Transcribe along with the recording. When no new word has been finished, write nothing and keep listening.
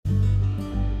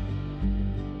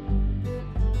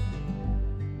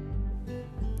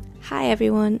Hi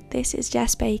everyone, this is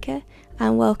Jess Baker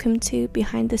and welcome to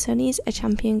Behind the Sunnies, a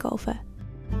Champion Golfer.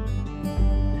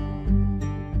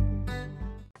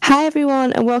 Hi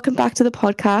everyone and welcome back to the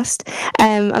podcast.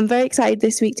 I'm very excited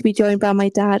this week to be joined by my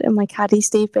dad and my caddy,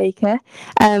 Steve Baker.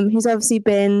 He's obviously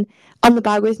been on the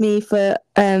bag with me for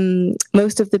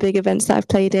most of the big events that I've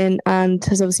played in and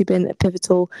has obviously been a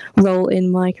pivotal role in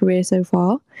my career so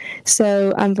far.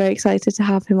 So I'm very excited to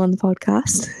have him on the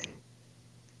podcast.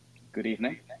 Good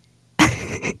evening.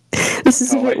 This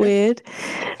is a bit weird.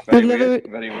 Very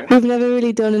weird. We've never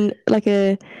really done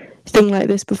a thing like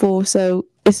this before, so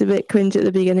it's a bit cringe at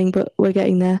the beginning, but we're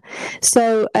getting there.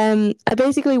 So I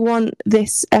basically want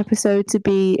this episode to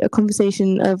be a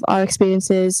conversation of our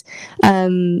experiences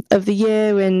of the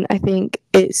year, and I think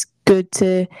it's good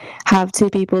to have two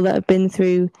people that have been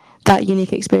through that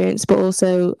unique experience, but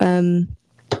also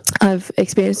I've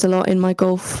experienced a lot in my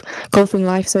golfing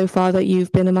life so far that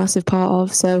you've been a massive part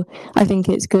of, so I think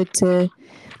it's good to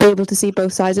be able to see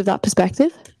both sides of that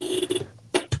perspective.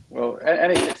 Well,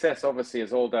 any success obviously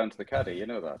is all down to the caddy, you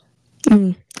know that.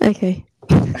 Okay.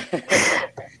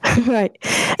 Right.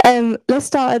 Let's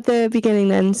start at the beginning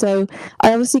then. So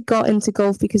I obviously got into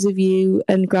golf because of you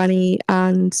and Granny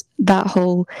and that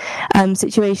whole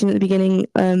situation at the beginning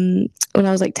when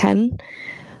I was like 10.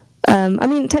 I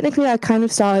mean, technically I kind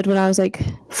of started when I was like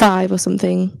 5 or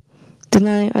something. Didn't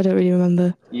I? I don't really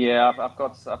remember. Yeah, I've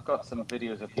got some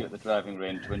videos of you at the driving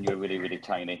range when you were really, really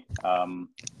tiny,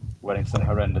 wearing some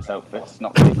horrendous outfits,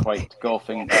 not really quite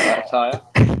golfing attire,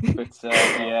 but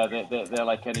yeah, they're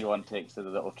like anyone takes to the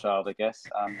little child, I guess.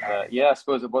 And yeah, I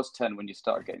suppose it was 10 when you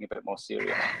started getting a bit more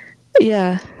serious.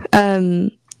 Yeah,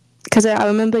 because I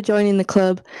remember joining the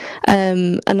club,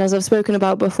 and as I've spoken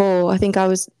about before, I think I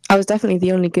was definitely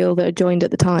the only girl that had joined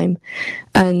at the time,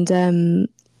 and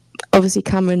obviously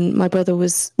Cameron, my brother,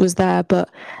 was there, but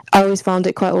I always found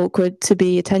it quite awkward to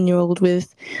be a 10-year-old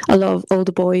with a lot of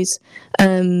older boys.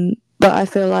 But I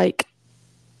feel like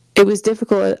it was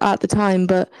difficult at the time,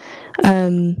 but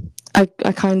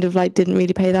I kind of like didn't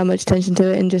really pay that much attention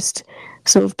to it and just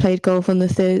sort of played golf on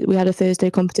we had a Thursday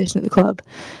competition at the club.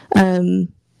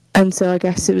 And so I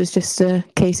guess it was just a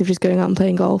case of just going out and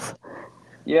playing golf.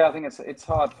 Yeah, I think it's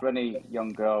hard for any young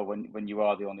girl when you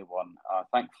are the only one.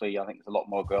 Thankfully, I think there's a lot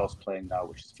more girls playing now,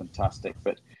 which is fantastic.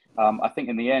 But I think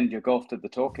in the end, your golf did the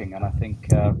talking, and I think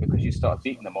because you started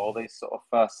beating them all, they sort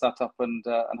of sat up and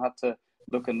had to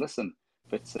look and listen.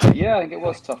 But yeah, I think it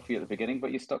was tough for you at the beginning,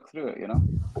 but you stuck through it, you know.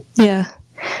 Yeah,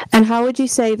 and how would you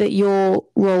say that your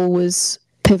role was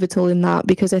pivotal in that?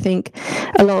 Because I think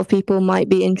a lot of people might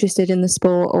be interested in the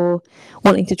sport or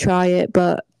wanting to try it,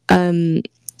 but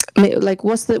like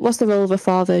what's the role of a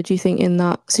father, do you think, in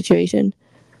that situation?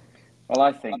 Well,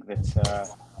 I think that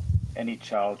any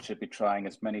child should be trying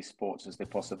as many sports as they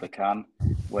possibly can,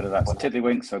 whether that's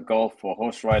tiddlywinks or golf or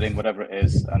horse riding, whatever it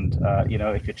is. And you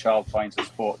know, if your child finds a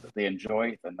sport that they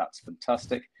enjoy, then that's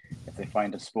fantastic. If they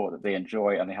find a sport that they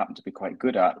enjoy and they happen to be quite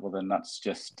good at, well, then that's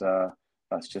just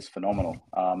phenomenal.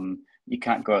 You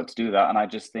can't go out to do that, and I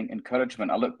just think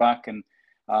encouragement. I look back and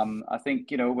I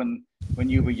think, you know, when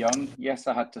you were young, yes,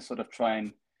 I had to sort of try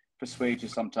and persuade you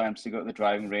sometimes to go to the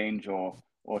driving range or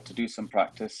to do some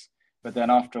practice. But then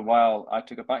after a while, I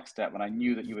took a back step and I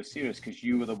knew that you were serious because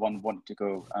you were the one wanting to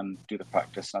go and do the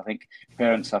practice. And I think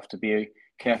parents have to be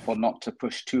careful not to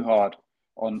push too hard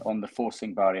on the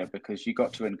forcing barrier, because you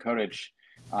got to encourage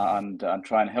and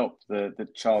try and help the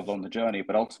child on the journey.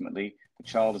 But ultimately, the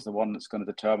child is the one that's going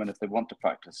to determine if they want to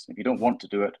practice. If you don't want to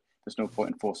do it, there's no point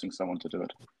in forcing someone to do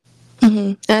it.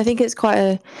 Mm-hmm. And I think it's quite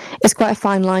a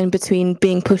fine line between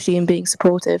being pushy and being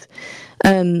supportive.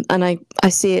 And I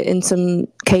see it in some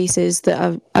cases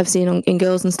that I've seen in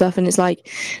girls and stuff, and it's like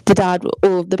the dad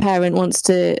or the parent wants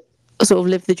to sort of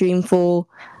live the dream for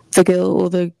the girl or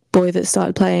the boy that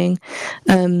started playing.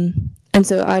 And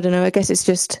so I don't know, I guess it's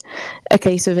just a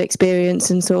case of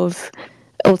experience and sort of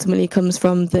ultimately comes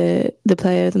from the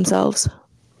player themselves.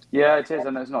 Yeah, it is,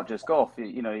 and it's not just golf.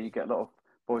 You know, you get a lot of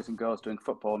boys and girls doing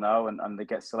football now, and they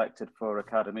get selected for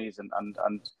academies,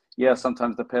 and yeah,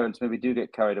 sometimes the parents maybe do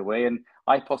get carried away, and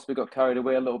I possibly got carried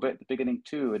away a little bit at the beginning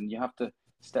too, and you have to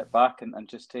step back and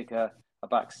just take a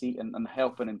back seat and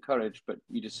help and encourage, but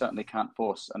you just certainly can't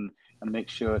force and make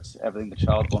sure it's everything the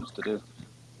child wants to do.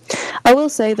 I will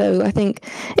say though, I think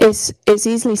it's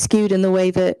easily skewed in the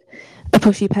way that a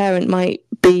pushy parent might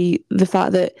be the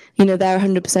fact that, you know, they're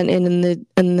 100% in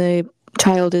and the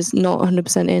child is not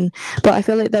 100% in. But I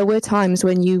feel like there were times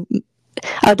when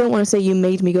I don't want to say you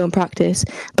made me go and practice,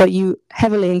 but you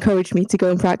heavily encouraged me to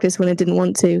go and practice when I didn't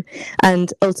want to.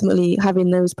 And ultimately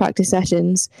having those practice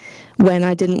sessions when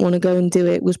I didn't want to go and do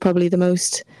it was probably the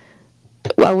most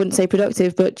well, I wouldn't say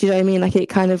productive, but do you know what I mean? Like it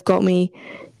kind of got me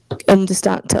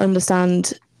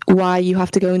understand why you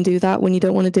have to go and do that when you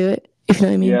don't want to do it, if you know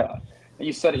what I mean. Yeah,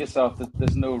 you said it yourself.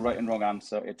 There's no right and wrong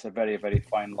answer. It's a very, very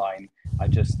fine line. I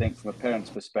just think from a parent's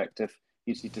perspective,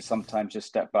 you need to sometimes just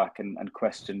step back and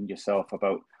question yourself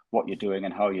about what you're doing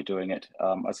and how you're doing it.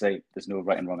 I say there's no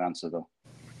right and wrong answer though.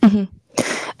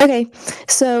 Okay,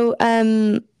 so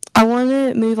I want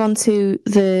to move on to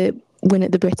the win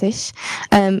at the British.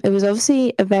 It was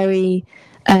obviously a very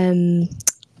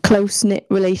close-knit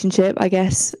relationship, I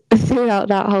guess, throughout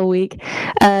that whole week.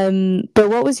 But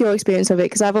what was your experience of it?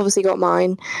 Because I've obviously got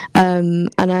mine, and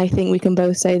I think we can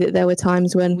both say that there were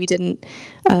times when we didn't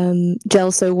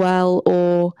gel so well,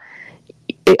 or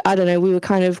I don't know, we were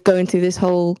kind of going through this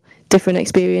whole different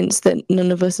experience that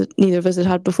neither of us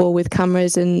had before with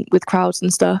cameras and with crowds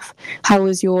and stuff. How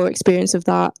was your experience of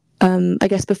that? I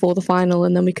guess before the final,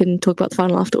 and then we can talk about the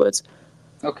final afterwards.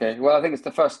 Okay, well, I think it's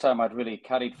the first time I'd really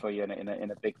caddied for you in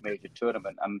a big major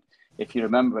tournament. And if you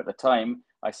remember at the time,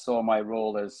 I saw my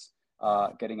role as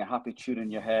getting a happy tune in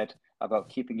your head about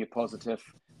keeping you positive.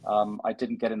 I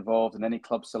didn't get involved in any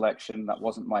club selection. That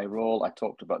wasn't my role. I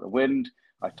talked about the wind.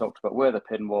 I talked about where the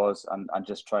pin was, and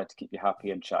just tried to keep you happy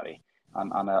and chatty.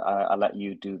 And I let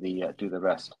you do the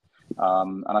rest.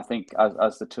 And I think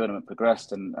as the tournament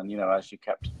progressed, and as you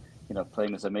kept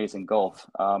playing this amazing golf.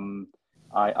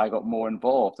 I got more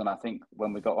involved, and I think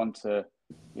when we got onto,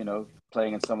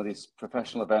 playing in some of these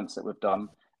professional events that we've done,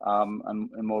 and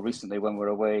more recently when we're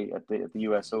away at the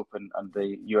US Open and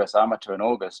the US Amateur in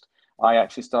August, I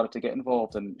actually started to get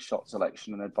involved in shot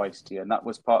selection and advice to you, and that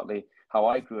was partly how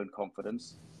I grew in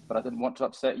confidence. But I didn't want to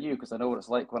upset you because I know what it's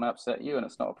like when I upset you, and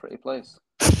it's not a pretty place.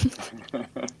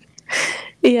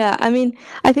 Yeah, I mean,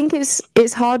 I think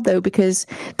it's hard though, because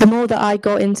the more that I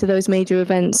got into those major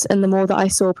events and the more that I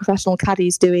saw professional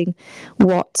caddies doing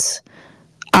what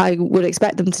I would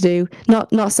expect them to do,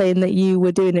 not saying that you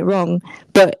were doing it wrong,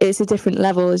 but it's a different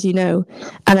level, as you know.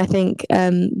 And I think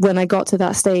when I got to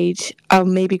that stage, I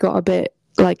maybe got a bit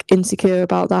like insecure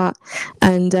about that,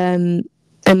 and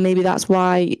maybe that's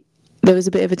why there was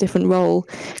a bit of a different role,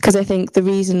 because I think the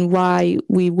reason why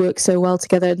we worked so well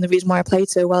together and the reason why I played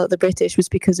so well at the British was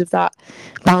because of that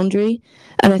boundary.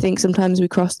 And I think sometimes we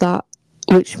crossed that,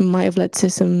 which might have led to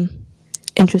some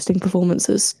interesting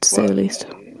performances, to say Well, the least.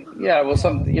 yeah, well,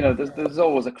 there's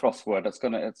always a crossword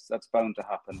that's bound to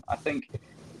happen. I think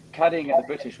caddying at the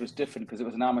British was different because it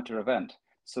was an amateur event.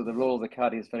 So the role of the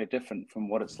caddy is very different from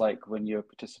what it's like when you're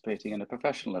participating in a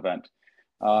professional event.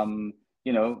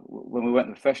 When we went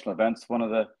to professional events, one of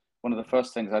the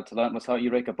first things I had to learn was how you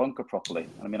rake a bunker properly.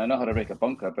 I mean, I know how to rake a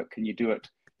bunker, but can you do it,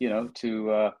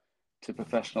 to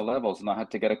professional levels? And I had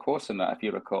to get a course in that, if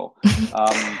you recall.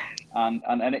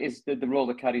 And it is the role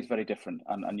of the caddy is very different,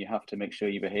 and you have to make sure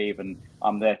you behave. And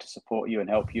I'm there to support you and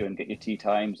help you and get your tee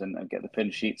times and get the pin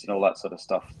sheets and all that sort of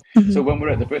stuff. So when we're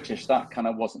at the British, that kind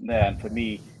of wasn't there. And for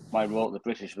me, my role at the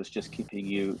British was just keeping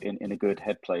you in a good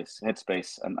headspace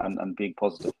and being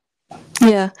positive.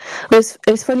 Yeah,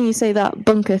 it's funny you say that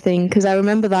bunker thing, because I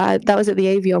remember that was at the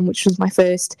Avion, which was my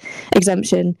first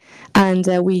exemption, and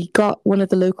we got one of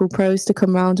the local pros to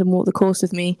come round and walk the course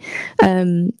with me,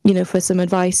 for some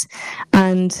advice,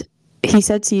 and he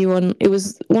said to you it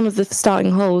was one of the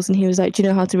starting holes, and he was like, "Do you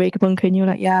know how to rake a bunker?" And you were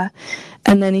like, "Yeah,"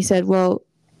 and then he said, "Well,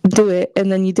 do it,"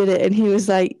 and then you did it, and he was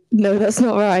like, "No, that's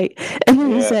not right," and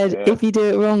then he said, Yeah. "If you do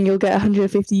it wrong, you'll get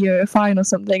 €150 fine or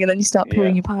something," and then you start peeing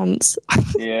Yeah. your pants.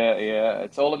 Yeah.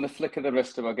 It's all in the flick of the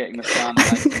wrist about getting the sand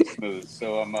nice and smooth.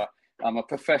 So I'm a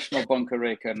professional bunker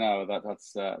raker now.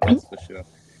 That's for sure.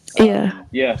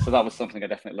 Yeah. So that was something I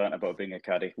definitely learned about being a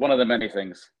caddy. One of the many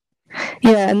things.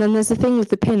 Yeah, and then there's the thing with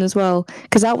the pin as well,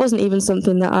 because that wasn't even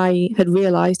something that I had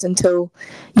realised until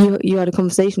you had a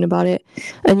conversation about it,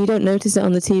 and you don't notice it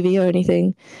on the TV or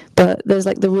anything, but there's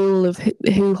like the rule of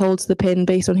who holds the pin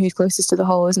based on who's closest to the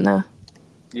hole, isn't there?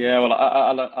 Yeah, well,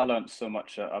 I learned so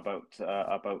much about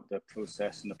the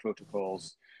process and the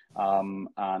protocols, and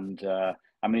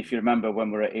I mean, if you remember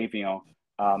when we were at Avion,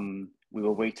 we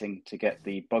were waiting to get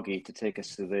the buggy to take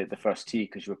us to the first tee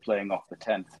because you were playing off the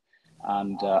 10th,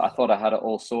 and I thought I had it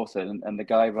all sorted, and the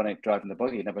guy driving the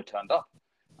buggy never turned up,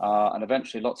 and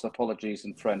eventually lots of apologies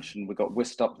in French, and we got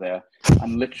whisked up there,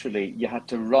 and literally you had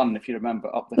to run, if you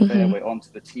remember, up the fairway onto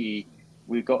the tee.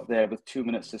 We got there with 2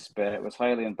 minutes to spare. It was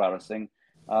highly embarrassing.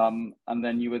 And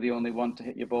then you were the only one to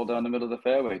hit your ball down the middle of the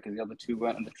fairway because the other two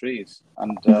weren't in the trees.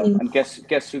 And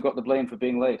guess who got the blame for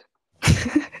being late?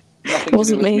 Nothing to do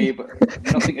Wasn't with me.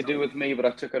 me, but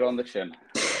I took it on the chin.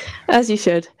 As you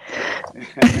should.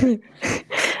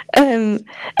 Um,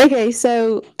 okay,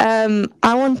 so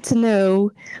I want to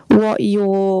know what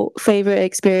your favourite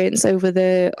experience over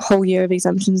the whole year of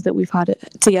exemptions that we've had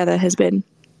together has been.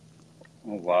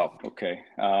 Oh, wow. Okay.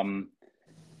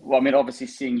 Well, I mean, obviously,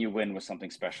 seeing you win was something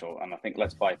special, and I think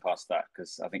let's bypass that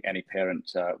because I think any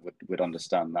parent would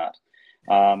understand that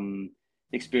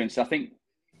experience. I think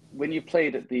when you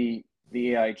played at the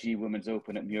AIG Women's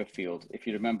Open at Muirfield, if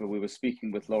you remember, we were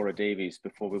speaking with Laura Davies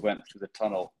before we went through the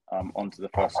tunnel onto the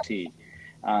first tee,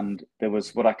 and there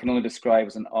was what I can only describe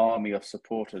as an army of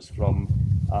supporters from,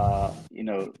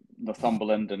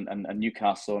 Northumberland and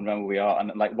Newcastle and wherever we are,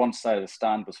 and like one side of the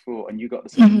stand was full, and you got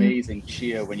this amazing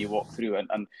cheer when you walked through, and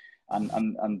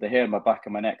the hair on my back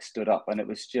and my neck stood up, and it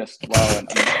was just wow. And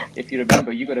if you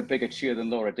remember, you got a bigger cheer than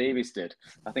Laura Davies did.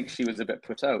 I think she was a bit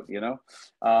put out, you know.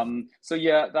 So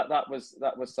yeah, that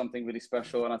was something really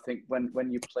special. And I think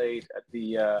when you played at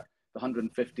the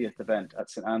 150th event at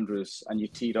St Andrews and you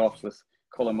teed off with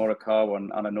Colin Morikawa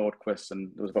and Anna Nordquist,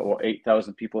 and there was about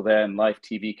 8,000 people there and live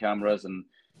TV cameras, and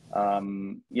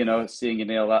seeing you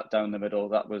nail that down the middle,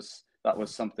 that was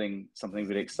something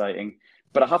really exciting.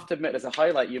 But I have to admit, as a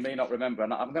highlight you may not remember,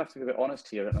 and I'm going to have to be a bit honest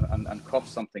here and cough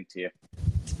something to you.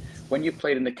 When you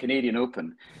played in the Canadian Open,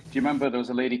 do you remember there was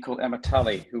a lady called Emma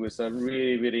Talley who was a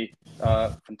really, really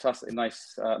fantastically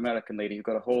nice American lady who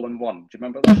got a hole in one? Do you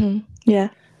remember that? Yeah.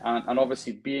 And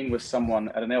obviously being with someone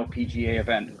at an LPGA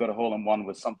event who got a hole in one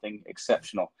was something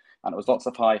exceptional. And it was lots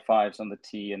of high fives on the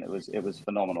tee, and it was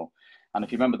phenomenal. And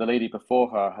if you remember, the lady before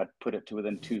her had put it to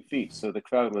within 2 feet, so the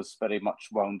crowd was very much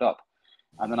wound up.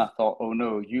 And then I thought, oh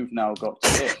no, you've now got to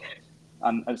hit.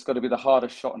 And it's got to be the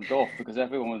hardest shot in golf because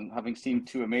everyone was having seen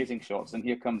two amazing shots, and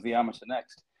here comes the amateur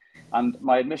next. And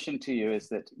my admission to you is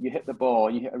that you hit the ball,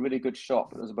 you hit a really good shot,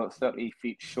 but it was about 30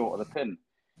 feet short of the pin.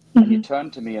 And you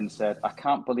turned to me and said, I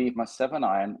can't believe my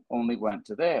 7-iron only went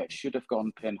to there. It should have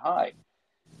gone pin high.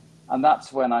 And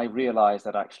that's when I realized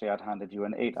that actually I'd handed you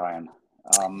an 8-iron.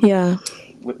 Yeah.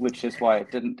 Which is why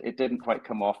it didn't quite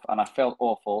come off, and I felt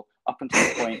awful up until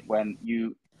the point when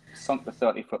you sunk the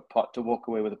 30-foot putt to walk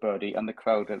away with a birdie, and the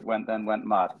crowd went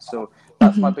mad. So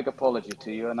that's my big apology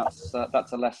to you, and that's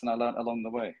a lesson I learned along the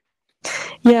way.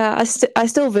 Yeah, I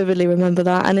still vividly remember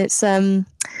that, and it's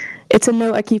a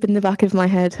note I keep in the back of my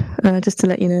head, just to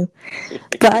let you know.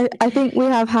 But I think we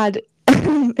have had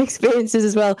experiences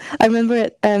as well. I remember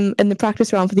it in the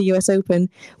practice round for the US Open.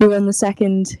 We were on the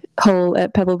second hole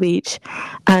at Pebble Beach,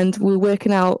 and we were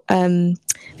working out the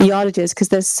yardages because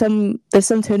there's some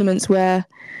tournaments where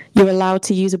you're allowed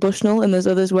to use a Bushnell, and there's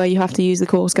others where you have to use the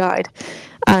course guide.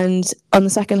 And on the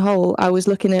second hole, I was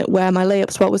looking at where my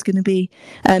layup spot was going to be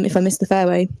if I missed the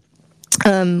fairway.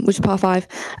 Which is par 5.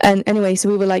 And anyway, so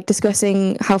we were like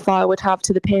discussing how far I would have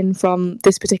to the pin from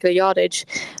this particular yardage,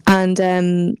 and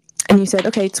you said,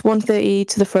 okay, it's 130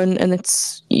 to the front, and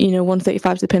it's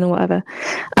 135 to the pin or whatever.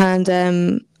 And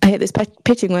I hit this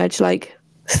pitching wedge, like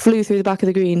flew through the back of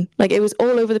the green, like it was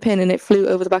all over the pin, and it flew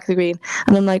over the back of the green.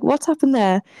 And I'm like, what's happened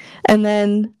there? And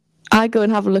then I go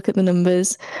and have a look at the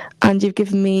numbers, and you've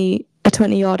given me a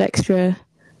 20-yard extra.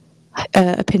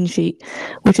 A pin sheet,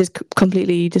 which is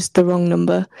completely just the wrong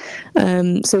number.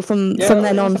 So from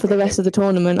then on, for the rest of the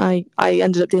tournament, I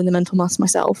ended up doing the mental maths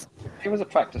myself. It was a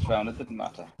practice round. It didn't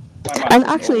matter. And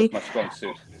actually, my strong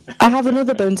suit. I have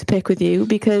another bone to pick with you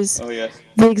because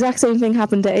the exact same thing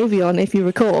happened at Avion, if you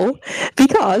recall,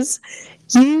 because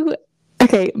you.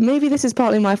 Okay, maybe this is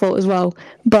partly my fault as well,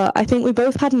 but I think we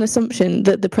both had an assumption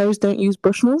that the pros don't use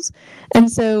Bushnells,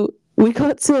 and so we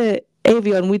got to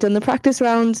Avion, we'd done the practice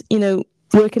round,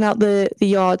 working out the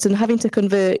yards and having to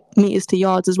convert meters to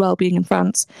yards as well, being in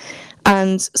France.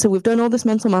 And so we've done all this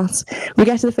mental maths. We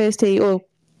get to the first tee, or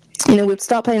we'd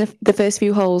start playing the first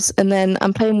few holes, and then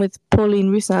I'm playing with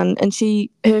Pauline Roussan, and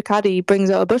her caddy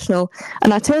brings out a Bushnell,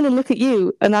 and I turn and look at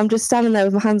you, and I'm just standing there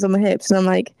with my hands on my hips, and I'm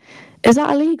like, is that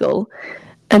illegal?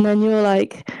 And then you're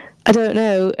like, I don't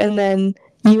know. And then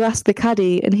you ask the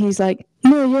caddy, and he's like,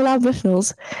 no, you're allowed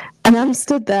Bushnells. And I'm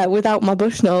stood there without my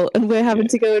Bushnell, and we're having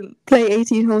to go and play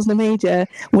 18 holes in a major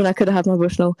when I could have had my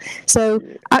Bushnell. So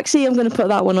actually, I'm going to put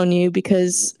that one on you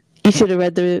because you should have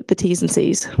read the T's and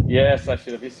C's. Yes, I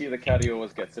should have. You see, the caddy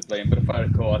always gets to blame, but if I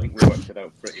recall, I think we worked it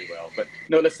out pretty well. But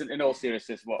no, listen, in all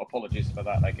seriousness, apologies for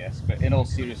that, I guess. But in all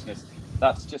seriousness,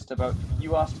 that's just about,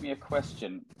 you asked me a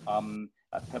question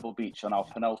at Pebble Beach on our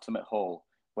penultimate hole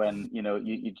when, you'd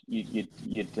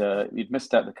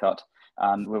missed out the cut,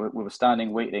 and we were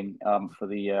standing waiting for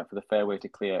the fairway to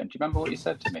clear. And do you remember what you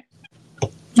said to me?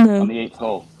 No. On the 8th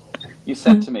hole? You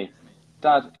said to me,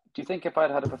 Dad, do you think if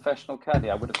I'd had a professional caddy,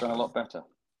 I would have done a lot better?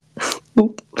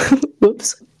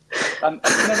 Whoops. And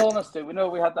in all honesty,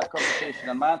 we had that conversation,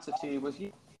 and my answer to you was,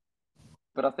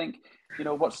 But I think,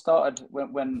 what started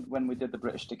when we did the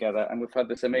British together, and we've had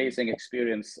this amazing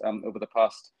experience over the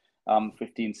past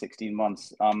 15, 16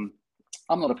 months.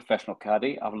 I'm not a professional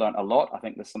caddy. I've learned a lot. I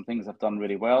think there's some things I've done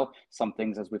really well. Some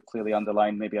things, as we've clearly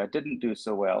underlined, maybe I didn't do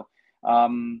so well.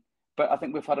 But I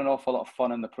think we've had an awful lot of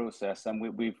fun in the process, and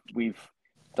we've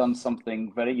done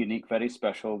something very unique, very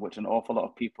special, which an awful lot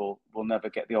of people will never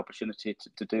get the opportunity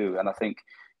to do. And I think,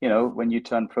 when you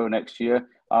turn pro next year,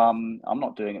 I'm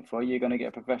not doing it for you. You're going to get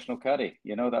a professional caddy.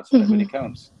 That's when it really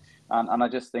counts. And I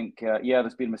just think,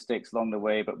 there's been mistakes along the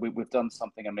way, but we've done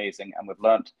something amazing, and we've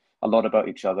learned a lot about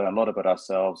each other, a lot about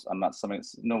ourselves, and that's something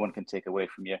that no one can take away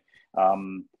from you.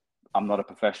 I'm not a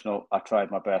professional. I tried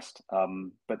my best,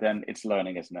 but then it's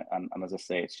learning, isn't it? And as I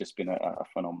say, it's just been a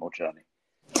phenomenal journey.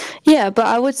 Yeah, but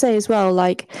I would say as well,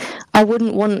 like, I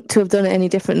wouldn't want to have done it any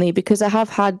differently, because I have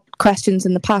had questions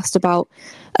in the past about,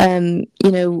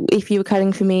 if you were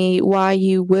caddying for me, why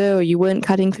you were or you weren't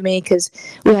caddying for me, because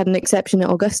we had an exception at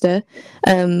Augusta,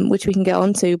 which we can get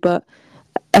onto. But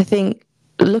I think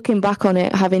looking back on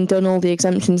it, having done all the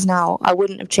exemptions now, I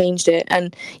wouldn't have changed it.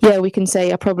 And yeah, we can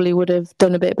say I probably would have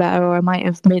done a bit better, or I might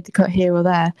have made the cut here or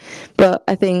there. But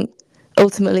I think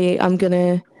ultimately I'm going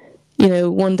to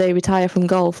one day retire from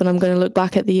golf, and I'm going to look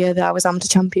back at the year that I was amateur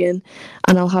champion,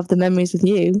 and I'll have the memories with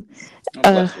you. Oh,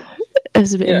 bless you.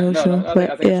 It's a bit emotional, no,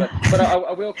 but I think yeah. it's right. But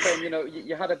I will claim,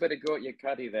 you had a bit of go at your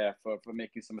caddy there for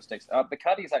making some mistakes. The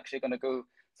caddy is actually going to go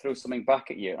through something back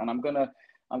at you, and I'm going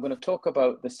to talk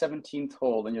about the 17th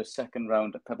hole in your second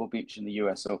round at Pebble Beach in the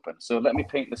US Open. So let me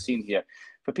paint the scene here.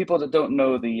 For people that don't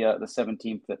know the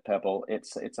 17th at Pebble,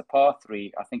 it's a par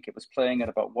 3. I think it was playing at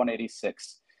about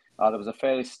 186. There was a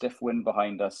fairly stiff wind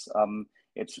behind us.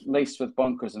 It's laced with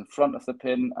bunkers in front of the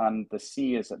pin, and the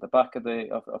sea is at the back of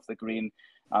the green.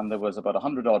 And there was about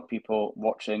 100 odd people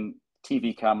watching,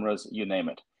 TV cameras, you name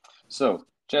it. So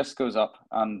Jess goes up,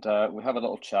 and we have a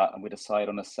little chat, and we decide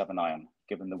on a 7-iron,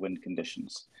 given the wind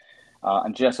conditions.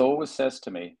 And Jess always says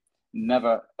to me,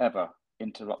 never, ever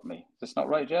interrupt me. Is this not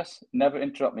right, Jess? Never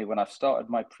interrupt me when I've started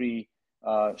my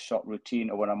pre-shot routine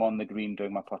or when I'm on the green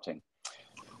doing my putting.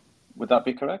 Would that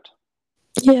be correct?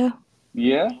 Yeah.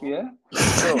 Yeah.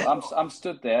 So I'm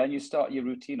stood there, and you start your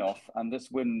routine off, and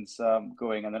this wind's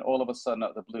going, and then all of a sudden, out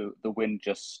of the blue, the wind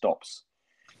just stops.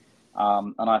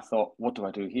 And I thought, what do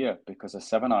I do here? Because a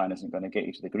 7-iron isn't going to get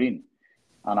you to the green.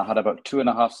 And I had about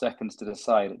 2.5 seconds to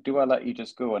decide: do I let you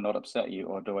just go and not upset you,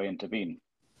 or do I intervene?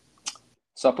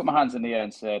 So I put my hands in the air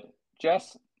and said,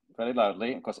 Jess, very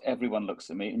loudly. Of course, everyone looks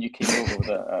at me, and you came over with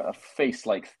a face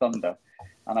like thunder.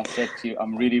 And I said to you,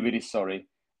 I'm really, really sorry.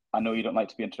 I know you don't like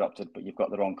to be interrupted, but you've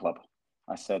got the wrong club.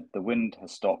 I said, the wind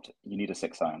has stopped. You need a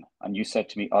 6-iron. And you said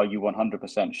to me, are you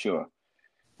 100% sure?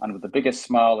 And with the biggest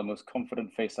smile and most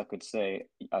confident face I could say,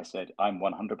 I said, I'm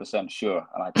 100% sure.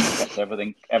 And I just kept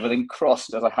everything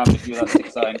crossed as I handed you that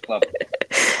 6-iron club.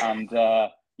 And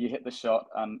you hit the shot,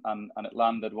 and it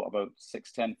landed, about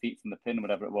 6-10 feet from the pin,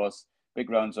 whatever it was. Big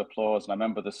rounds of applause. And I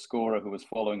remember the scorer who was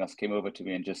following us came over to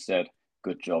me and just said,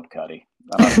 good job, caddy.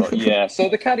 And I thought, yeah. So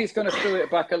the caddy's going to throw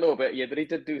it back a little bit, yeah, but he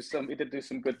did do some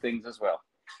good things as well.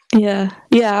 Yeah.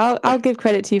 I'll give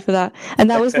credit to you for that.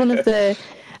 And that was one of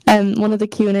the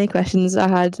Q&A questions I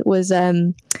had was,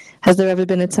 has there ever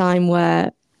been a time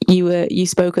where you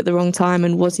spoke at the wrong time,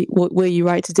 and were you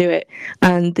right to do it?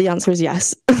 And the answer is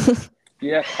yes.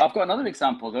 Yeah, I've got another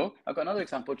example though.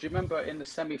 Do you remember in the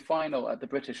semi-final at the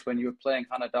British when you were playing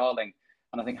Hannah Darling?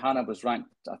 And I think Hannah was ranked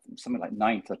something like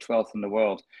 9th or 12th in the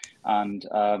world. And do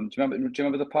you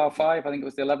remember the par 5? I think it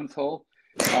was the 11th hole.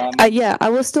 Yeah, I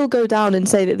will still go down and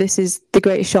say that this is the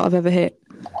greatest shot I've ever hit.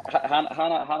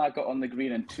 Hannah got on the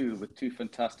green in 2 with 2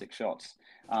 fantastic shots.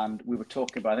 And we were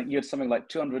talking about, I think you had something like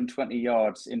 220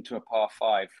 yards into a par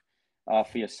 5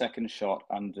 for your second shot.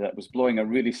 And it was blowing a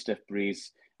really stiff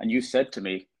breeze. And you said to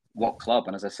me, what club?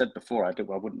 And as I said before, I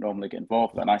wouldn't normally get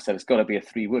involved. And I said, it's got to be a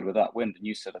 3-wood with that wind. And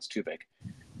you said, that's too big.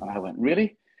 And I went,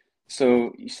 really?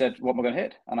 So you said, what am I going to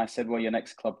hit? And I said, well, your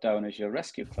next club down is your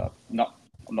rescue club. No,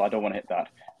 I don't want to hit that.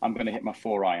 I'm going to hit my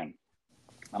 4-iron.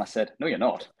 And I said, no, you're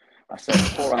not. I said,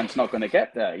 4-iron's not going to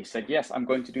get there. He said, yes, I'm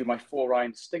going to do my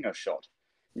 4-iron stinger shot.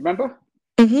 You remember?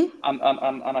 Mm-hmm.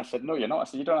 And I said, no, you're not. I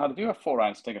said, you don't know how to do a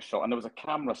 4-iron stinger shot. And there was a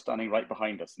camera standing right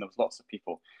behind us, and there was lots of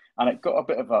people. And it got a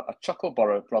bit of a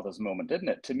Chuckleborough Brothers moment, didn't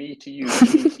it? To me, to you, to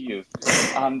me, to you.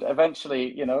 And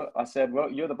eventually, I said, well,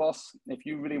 you're the boss. If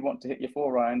you really want to hit your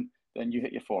 4-iron, then you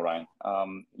hit your 4-iron.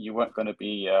 You weren't going to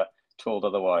be told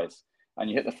otherwise. And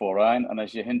you hit the 4-iron. And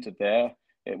as you hinted there,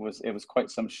 it was quite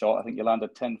some shot. I think you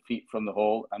landed 10 feet from the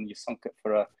hole, and you sunk it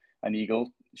for an eagle.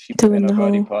 She put in a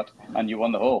birdie putt, and you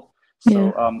won the hole.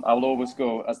 So I'll always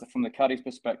go from the caddy's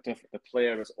perspective. The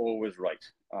player is always right,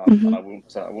 and I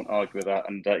won't argue with that.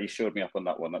 And you showed me up on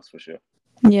that one, that's for sure.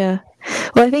 Yeah.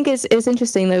 Well, I think it's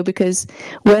interesting though, because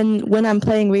when I'm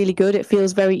playing really good, it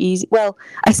feels very easy. Well,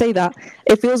 I say that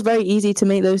it feels very easy to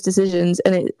make those decisions,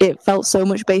 and it felt so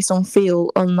much based on feel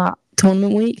on that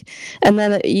tournament week. And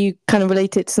then you kind of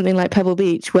relate it to something like Pebble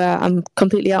Beach, where I'm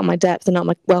completely out of my depth and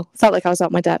felt like I was out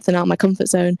of my depth and out of my comfort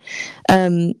zone.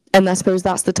 And I suppose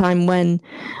that's the time when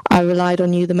I relied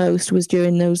on you the most, was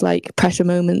during those like pressure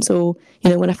moments, or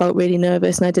when I felt really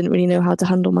nervous and I didn't really know how to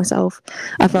handle myself.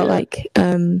 I felt like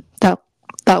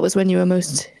that was when you were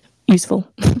most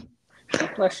useful.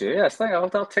 Bless you. Yes,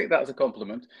 I'll take that as a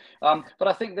compliment. But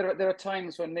I think there are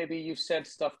times when maybe you've said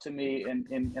stuff to me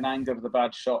in anger of the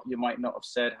bad shot you might not have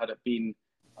said had it been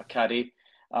a caddy,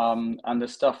 and the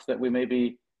stuff that we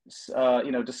maybe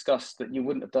discussed that you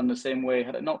wouldn't have done the same way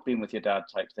had it not been with your dad,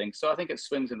 type thing. So I think it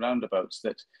swings and roundabouts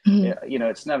that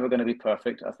it's never going to be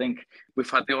perfect. I think we've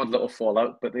had the odd little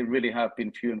fallout, but they really have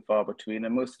been few and far between,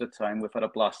 and most of the time we've had a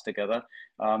blast together.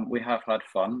 We have had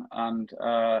fun, and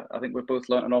I think we've both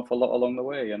learned an awful lot along the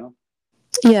way.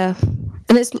 Yeah,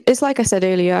 and it's like I said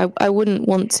earlier, I wouldn't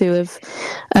want to have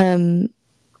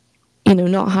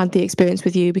not had the experience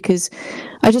with you, because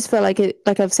I just felt like it,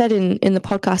 like I've said in the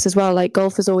podcast as well, like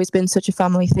golf has always been such a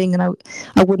family thing, and I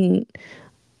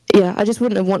just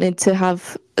wouldn't have wanted to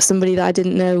have somebody that I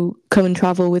didn't know come and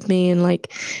travel with me, and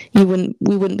like we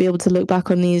wouldn't be able to look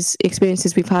back on these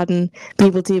experiences we've had and be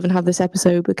able to even have this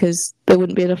episode, because there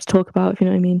wouldn't be enough to talk about, if you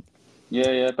know what I mean.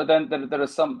 Yeah. But then there are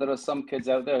some kids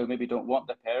out there who maybe don't want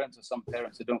their parents, or some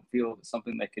parents who don't feel it's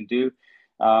something they can do.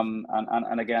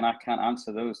 And again, I can't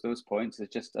answer those points.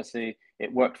 It's just, I say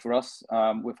it worked for us.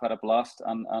 We've had a blast,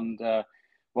 and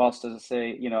whilst, as I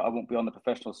say, I won't be on the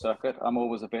professional circuit, I'm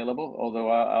always available. Although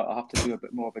I'll have to do a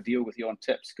bit more of a deal with you on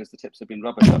tips, because the tips have been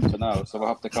rubbish up to now. So we'll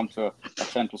have to come to a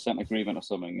 10% agreement or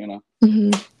something.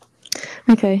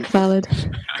 Okay, valid.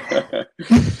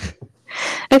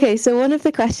 Okay, so one of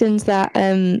the questions that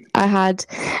I had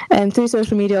through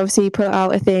social media, obviously you put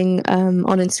out a thing on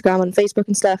Instagram and Facebook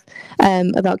and stuff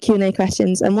about Q&A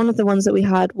questions, and one of the ones that we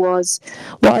had was,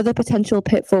 what are the potential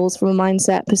pitfalls from a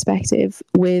mindset perspective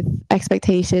with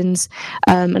expectations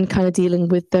and kind of dealing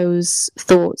with those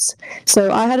thoughts?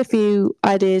 So I had a few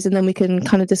ideas, and then we can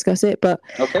kind of discuss it, but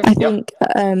okay, I think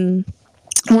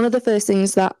one of the first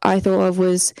things that I thought of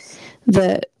was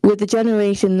that with the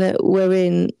generation that we're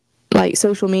in, like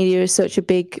social media is such a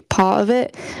big part of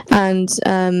it, and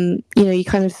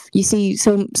you see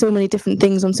so many different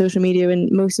things on social media, and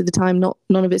most of the time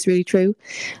none of it's really true.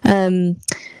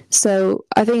 So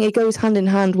I think it goes hand in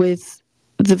hand with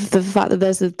the fact that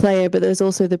there's the player, but there's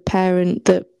also the parent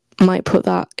that might put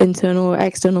that internal or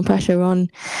external pressure on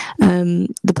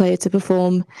the player to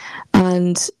perform,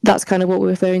 and that's kind of what we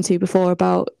were referring to before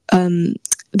about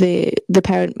the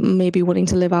parent maybe wanting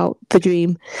to live out the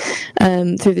dream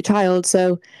through the child.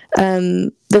 So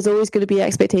there's always going to be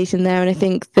expectation there, and I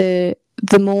think the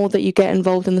more that you get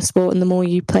involved in the sport and the more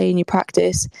you play and you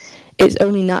practice, it's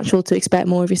only natural to expect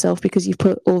more of yourself, because you've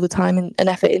put all the time and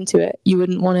effort into it. You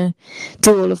wouldn't want to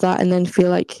do all of that and then feel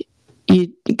like you're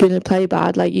going to play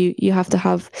bad. Like you have to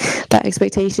have that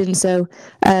expectation. So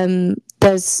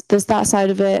there's that side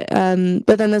of it,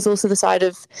 but then there's also the side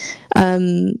of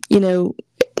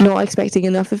not expecting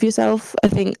enough of yourself. I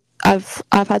think I've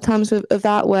had times of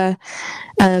that where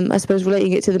I suppose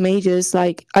relating it to the majors,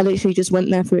 like I literally just went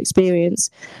there for experience,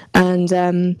 and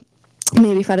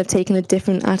maybe if I'd have taken a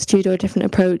different attitude or a different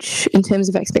approach in terms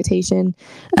of expectation,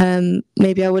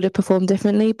 maybe I would have performed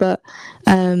differently. But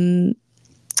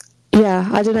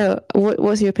I don't know.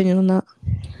 What's your opinion on that?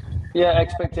 Yeah,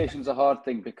 expectation's a hard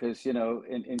thing, because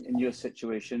in your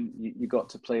situation, you got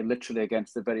to play literally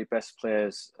against the very best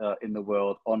players in the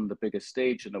world on the biggest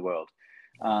stage in the world,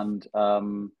 and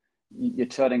you're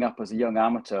turning up as a young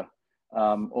amateur,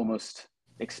 almost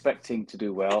expecting to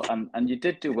do well, and you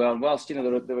did do well. And whilst there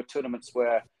were tournaments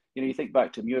where you think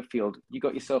back to Muirfield, you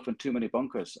got yourself in too many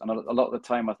bunkers, and a lot of the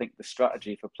time I think the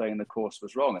strategy for playing the course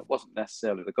was wrong. It wasn't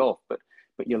necessarily the golf, but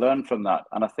you learn from that.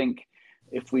 And I think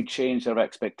if we changed our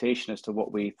expectation as to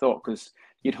what we thought, because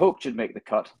you'd hoped you'd make the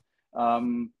cut,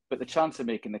 but the chance of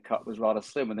making the cut was rather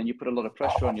slim, and then you put a lot of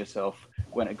pressure on yourself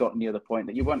when it got near the point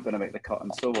that you weren't going to make the cut,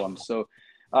 and so on. So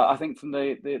I think from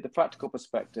the practical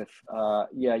perspective,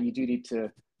 you do need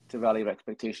to rally your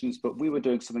expectations, but we were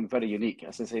doing something very unique,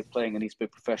 as I say, playing in these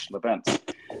big professional events.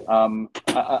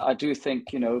 I do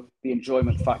think the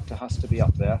enjoyment factor has to be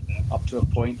up there, up to a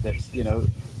point that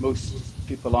most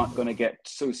people aren't going to get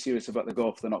so serious about the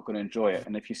golf they're not going to enjoy it,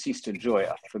 and if you cease to enjoy it,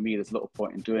 for me there's little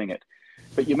point in doing it.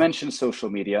 But you mentioned social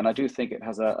media, and I do think it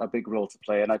has a big role to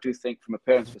play. And I do think, from a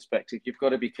parent's perspective, you've got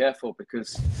to be careful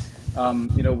because,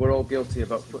 we're all guilty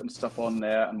about putting stuff on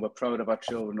there, and we're proud of our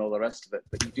children and all the rest of it.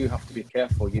 But you do have to be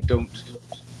careful. You don't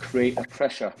create a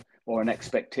pressure or an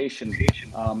expectation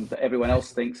that everyone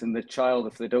else thinks, and the child,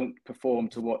 if they don't perform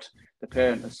to what the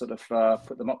parent has sort of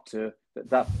put them up to,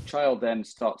 that child then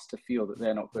starts to feel that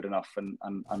they're not good enough, and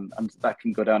that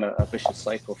can go down a vicious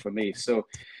cycle for me. So,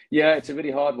 yeah, it's a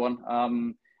really hard one.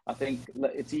 I think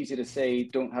it's easy to say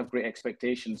don't have great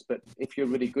expectations, but if you're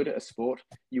really good at a sport,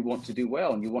 you want to do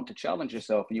well, and you want to challenge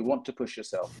yourself, and you want to push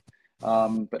yourself.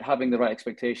 But having the right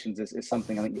expectations is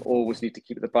something I think you always need to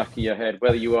keep at the back of your head,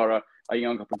 whether you are a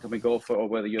young up-and-coming golfer or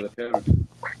whether you're the parent.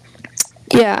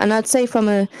 Yeah, and I'd say from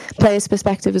a player's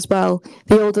perspective as well,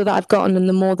 the older that I've gotten and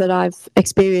the more that I've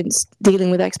experienced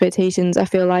dealing with expectations, I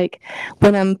feel like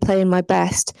when I'm playing my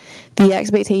best, the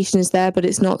expectation is there, but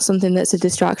it's not something that's a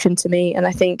distraction to me. And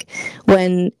I think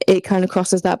when it kind of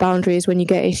crosses that boundary is when you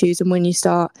get issues and when you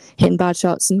start hitting bad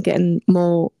shots and getting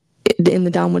more in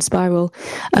the downward spiral.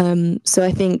 So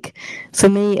I think for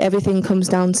me, everything comes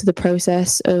down to the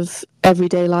process of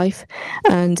everyday life.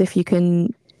 And if you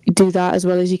can do that as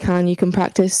well as you can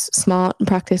practice smart and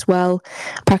practice well,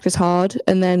 practice hard,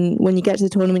 and then when you get to the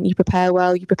tournament you prepare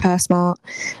well, you prepare smart,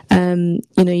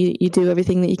 you do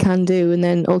everything that you can do, and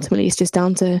then ultimately it's just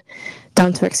down to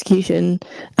execution.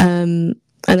 And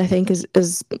I think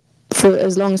for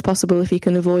as long as possible, if you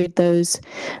can avoid those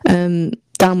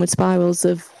downward spirals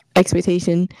of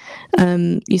expectation,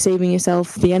 you're saving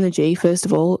yourself the energy first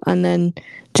of all, and then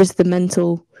just the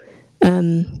mental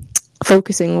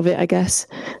focusing of it, I guess,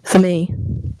 for me.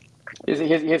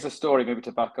 Here's a story maybe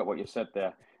to back up what you've said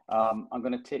there. I'm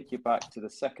going to take you back to the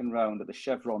second round at the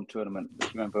Chevron tournament. If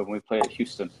you remember when we played at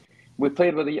Houston, we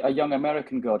played with a young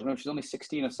American girl. Do you remember? She's only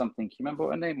 16 or something. Do you remember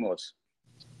what her name was?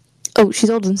 Oh,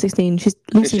 she's older than 16. She's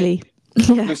Lucy Lee.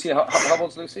 Yeah. Lucy, how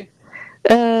old's Lucy?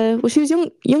 Well, she was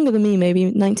younger than me,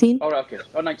 maybe 19. Oh, right, okay.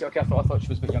 Oh, 19. Okay, I thought she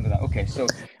was a bit younger than that. Okay, so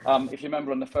if you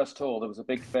remember on the first hole, there was a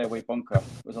big fairway bunker.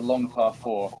 It was a long par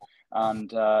 4.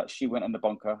 And she went in the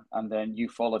bunker, and then you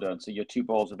followed her, and so your two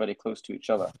balls were very close to each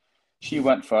other. She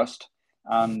went first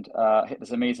and hit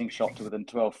this amazing shot to within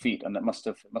 12 feet, and it must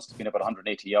have been about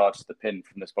 180 yards to the pin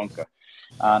from this bunker.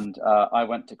 And I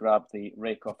went to grab the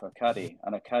rake off her caddy,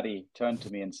 and her caddy turned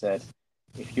to me and said,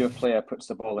 "If your player puts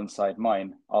the ball inside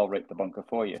mine, I'll rake the bunker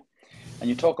for you." And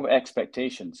you talk about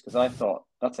expectations, because I thought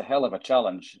that's a hell of a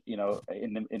challenge,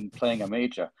 in playing a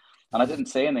major. And I didn't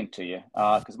say anything to you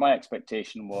because my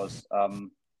expectation was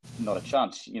not a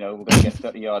chance. We're going to get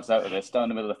 30 yards out of this down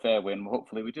the middle of the fairway, and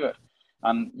hopefully we do it.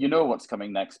 And you know what's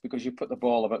coming next because you put the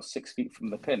ball about 6 feet from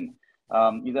the pin.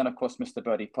 You then, of course, missed the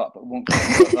birdie putt, but won't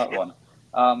talk about that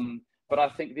one. But I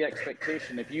think the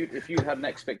expectation, if you had an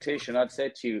expectation, I'd say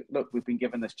to you, look, we've been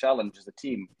given this challenge as a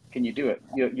team. Can you do it?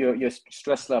 Your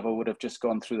stress level would have just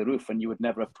gone through the roof, and you would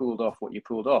never have pulled off what you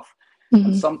pulled off. Mm-hmm.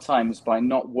 And sometimes by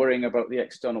not worrying about the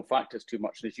external factors too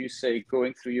much, as you say,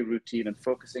 going through your routine and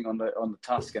focusing on the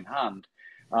task in hand,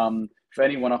 for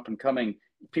anyone up and coming,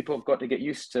 people have got to get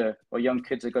used to, or young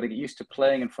kids have got to get used to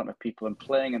playing in front of people and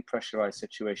playing in pressurized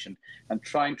situation and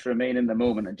trying to remain in the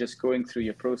moment and just going through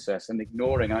your process and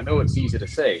ignoring. I know it's easy to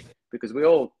say because we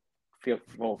all feel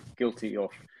guilty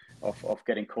of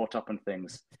getting caught up in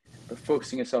things, but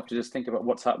focusing yourself to just think about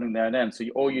what's happening there and then. So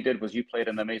all you did was you played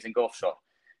an amazing golf shot.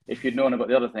 If you'd known about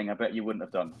the other thing, I bet you wouldn't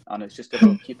have done. And it's just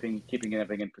about keeping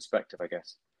everything in perspective, I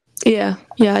guess. Yeah,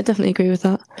 I definitely agree with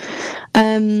that.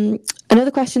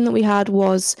 Another question that we had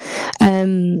was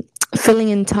filling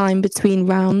in time between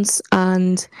rounds,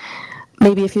 and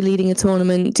maybe if you're leading a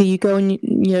tournament, do you go and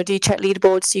do you check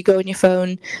leaderboards? Do you go on your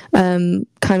phone?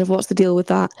 Kind of what's the deal with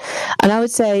that? And I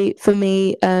would say for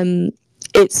me,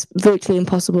 it's virtually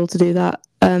impossible to do that.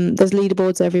 There's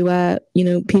leaderboards everywhere.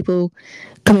 People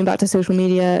coming back to social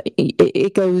media,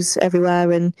 it goes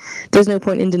everywhere, and there's no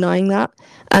point in denying that.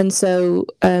 And so,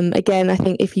 again, I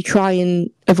think if you try and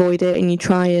avoid it and you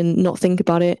try and not think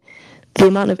about it, the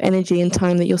amount of energy and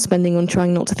time that you're spending on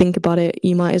trying not to think about it,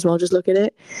 you might as well just look at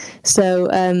it. So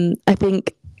I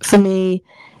think for me,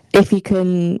 if you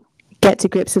can get to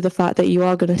grips with the fact that you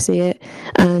are going to see it,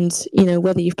 and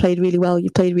whether you've played really well,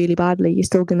 you've played really badly, you're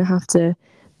still going to have to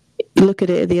look at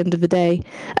it at the end of the day.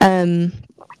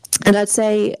 And I'd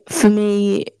say for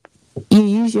me, you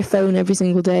use your phone every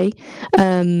single day,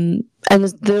 and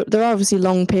there are obviously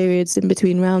long periods in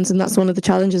between rounds, and that's one of the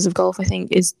challenges of golf, I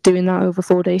think, is doing that over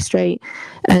 4 days straight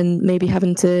and maybe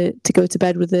having to go to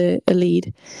bed with a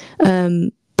lead.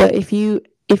 But if you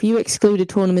exclude a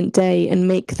tournament day and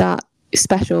make that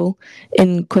special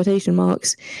in quotation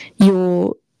marks,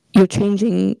 you're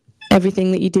changing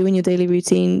everything that you do in your daily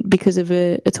routine because of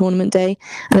a tournament day.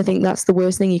 And I think that's the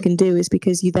worst thing you can do, is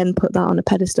because you then put that on a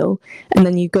pedestal, and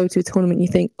then you go to a tournament and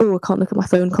you think, oh, I can't look at my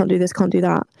phone, can't do this, can't do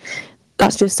that.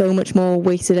 That's just so much more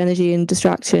wasted energy and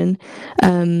distraction.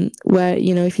 Where,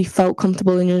 you know, if you felt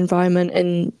comfortable in your environment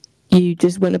and you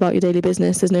just went about your daily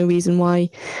business, there's no reason why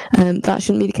that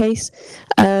shouldn't be the case.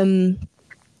 And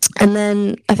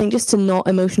then I think just to not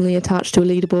emotionally attach to a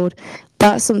leaderboard,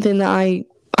 that's something that I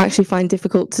actually find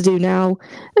difficult to do now.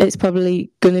 It's probably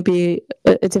going to be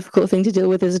a difficult thing to deal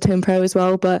with as a turn pro as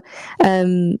well, but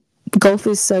golf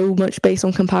is so much based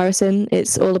on comparison.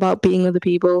 It's all about beating other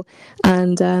people,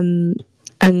 and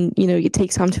you know, it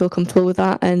takes time to feel comfortable with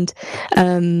that. And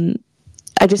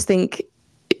I just think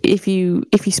if you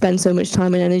spend so much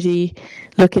time and energy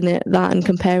looking at that and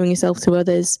comparing yourself to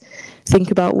others, think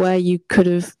about where you could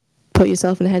have put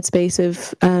yourself in a headspace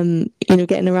of you know,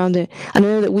 getting around it. I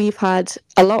know that we've had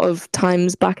a lot of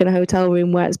times back in a hotel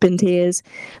room where it's been tears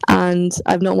and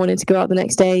I've not wanted to go out the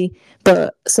next day,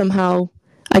 but somehow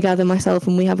I gather myself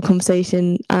and we have a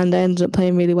conversation and I ended up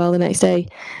playing really well the next day.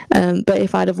 But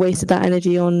if I'd have wasted that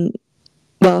energy on,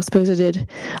 well, I suppose I did.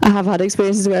 I have had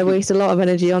experiences where I wasted a lot of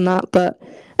energy on that, but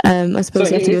I So suppose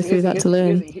you have to go through that to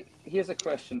learn. here's a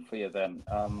question for you then,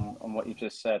 on what you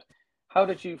just said. How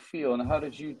did you feel and how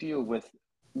did you deal with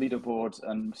leaderboards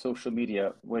and social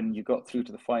media when you got through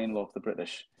to the final of the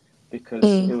British? Because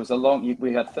it was a long,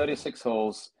 we had 36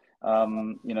 holes,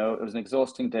 you know, it was an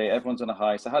exhausting day, everyone's on a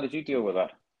high. So how did you deal with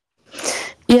that?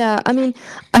 Yeah, I mean,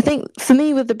 I think for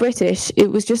me with the British,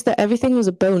 it was just that everything was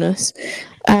a bonus.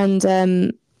 And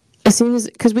as soon as,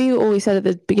 because we always said at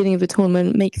the beginning of the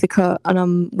tournament, make the cut and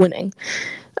I'm winning.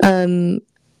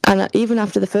 And even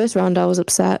after the first round, I was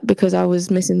upset because I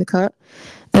was missing the cut.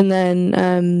 And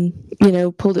then, you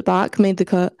know, pulled it back, made the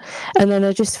cut. And then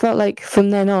I just felt like from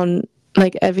then on,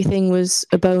 like everything was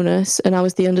a bonus and I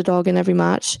was the underdog in every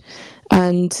match.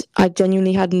 And I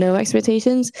genuinely had no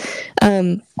expectations.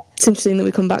 It's interesting that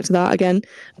we come back to that again.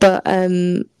 But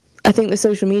I think the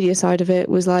social media side of it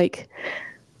was like,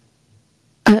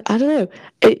 I don't know,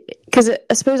 because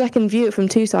I suppose I can view it from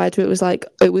two sides. Where it was like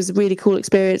it was a really cool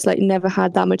experience. Like never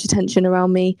had that much attention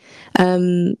around me.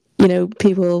 You know,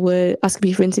 people were asking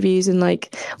me for interviews and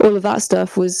like all of that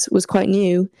stuff was quite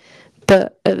new.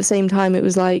 But at the same time, it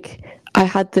was like I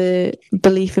had the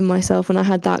belief in myself and I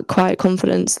had that quiet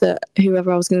confidence that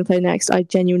whoever I was going to play next, I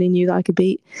genuinely knew that I could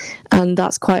beat, and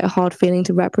that's quite a hard feeling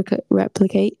to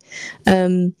replicate.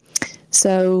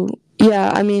 So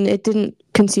yeah, I mean, it didn't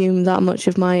consume that much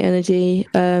of my energy.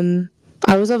 I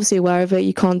was obviously aware of it.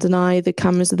 You can't deny the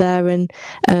cameras are there,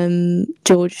 and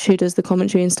George, who does the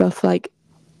commentary and stuff, like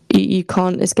you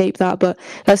can't escape that. But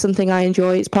that's something I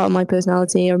enjoy. It's part of my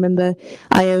personality. I remember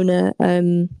Iona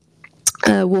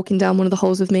walking down one of the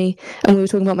holes with me, and we were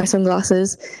talking about my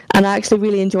sunglasses, and I actually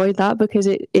really enjoyed that because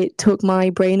it took my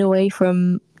brain away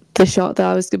from the shot that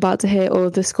I was about to hit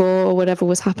or the score or whatever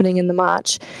was happening in the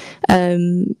match.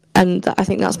 And I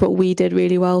think that's what we did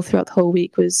really well throughout the whole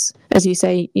week was, as you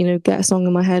say, you know, get a song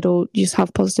in my head or just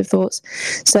have positive thoughts.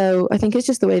 So I think it's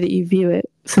just the way that you view it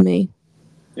for me.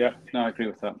 Yeah, no, I agree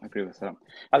with that. I agree with that.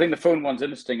 I think the phone one's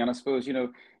interesting, and I suppose, you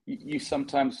know, you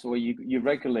sometimes, or you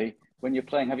regularly, when you're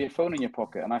playing, have your phone in your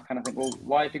pocket, and I kind of think, well,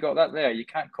 why have you got that there? You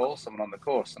can't call someone on the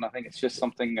course, and I think it's just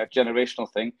something, a generational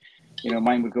thing. You know,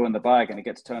 mine would go in the bag and it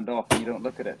gets turned off, and you don't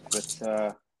look at it.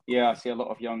 But yeah, I see a lot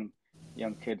of young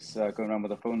kids going around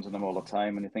with their phones on them all the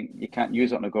time, and you think you can't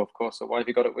use it on a golf course, so why have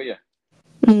you got it with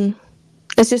you?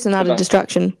 It's just an But added that,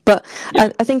 distraction. But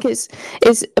yeah, I think it's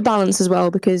a balance as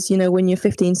well because, you know, when you're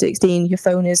 15, 16, your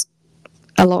phone is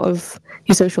a lot of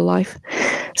your social life.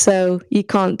 So you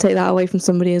can't take that away from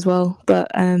somebody as well.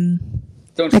 But don't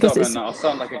I guess start me on it's, that. I'll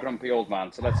sound like a grumpy old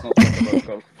man. So let's not talk about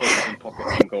phones in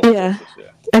pockets and golf yeah.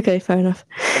 courses. Okay, fair enough.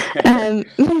 Yeah.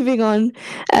 Moving on.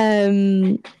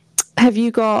 Have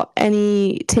you got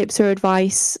any tips or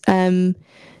advice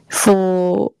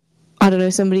for, I don't know,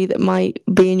 somebody that might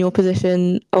be in your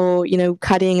position or, you know,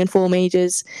 caddying in four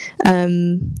majors,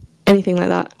 anything like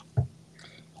that?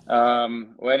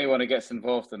 Well, anyone who gets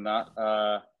involved in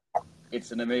that,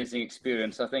 it's an amazing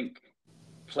experience. I think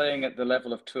playing at the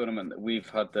level of tournament that we've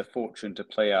had the fortune to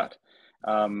play at,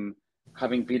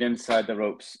 having been inside the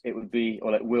ropes, it would be,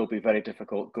 or it will be very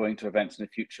difficult going to events in the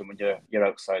future when you're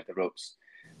outside the ropes.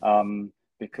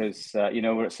 Because, you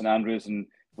know, we're at St Andrews and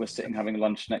we're sitting having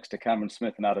lunch next to Cameron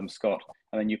Smith and Adam Scott,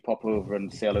 and then you pop over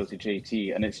and say hello to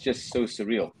JT, and it's just so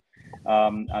surreal.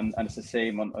 And it's the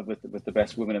same with the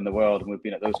best women in the world, and we've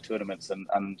been at those tournaments,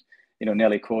 and you know,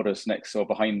 Nelly Corder's next or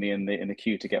behind me in the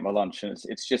queue to get my lunch, and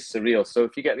it's just surreal. So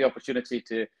if you get the opportunity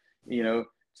to, you know,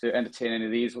 to entertain any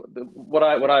of these. What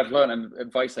I've learned and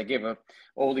advice I give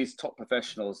all these top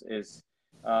professionals is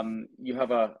you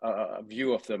have a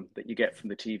view of them that you get from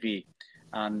the TV,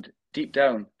 and deep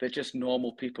down they're just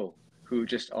normal people who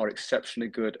just are exceptionally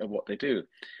good at what they do.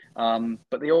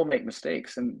 But they all make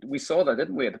mistakes, and we saw that,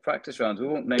 didn't we, at the practice rounds? We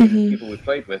won't name the people we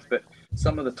played with, but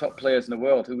some of the top players in the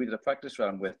world who we did a practice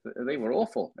round with, they were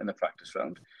awful in the practice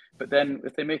round. But then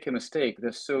if they make a mistake,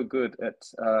 they're so good at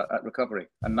recovery,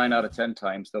 and 9 out of 10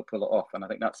 times they'll pull it off. And I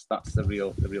think that's the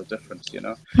real difference, you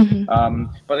know.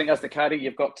 But I think as the caddy,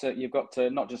 you've got to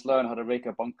not just learn how to rake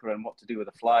a bunker and what to do with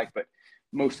a flag, but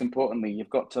most importantly, you've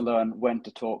got to learn when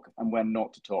to talk and when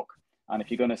not to talk. And if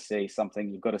you're going to say something,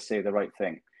 you've got to say the right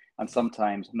thing. And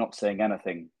sometimes not saying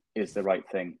anything is the right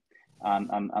thing.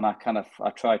 And I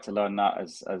try to learn that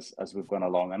as we've gone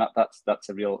along. And that's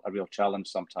a real challenge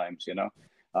sometimes, you know,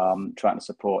 trying to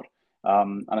support.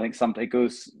 And I think sometimes it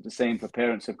goes the same for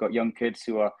parents who've got young kids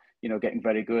who are, you know, getting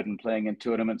very good and playing in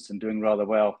tournaments and doing rather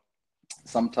well.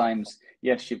 Sometimes,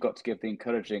 yes, you've got to give the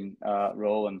encouraging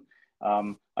role. And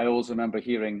I always remember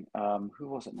hearing, who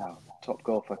was it now? Top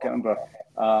golfer, I can't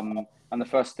remember. And the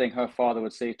first thing her father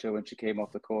would say to her when she came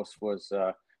off the course was,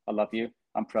 I love you,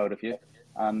 I'm proud of you,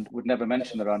 and would never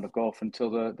mention the round of golf until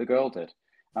the girl did.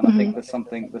 And I think there's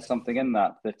something in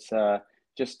that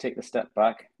just take the step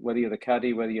back, whether you're the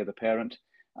caddy, whether you're the parent,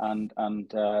 and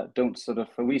don't sort of,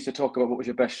 we used to talk about what was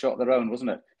your best shot of the round,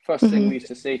 wasn't it? First thing we used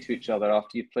to say to each other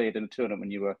after you'd played in a tournament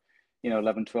when you were, you know,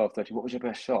 11, 12, 13, what was your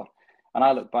best shot? And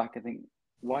I look back and think,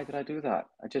 why did I do that?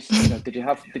 I just, you know, did you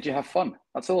have fun?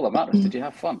 That's all that matters. Did you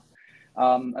have fun?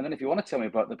 And then if you want to tell me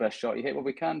about the best shot you hit, well,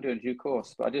 we can do in due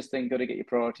course. But I just think you've got to get your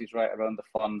priorities right around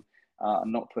the fun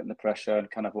and not putting the pressure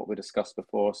and kind of what we discussed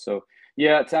before. So,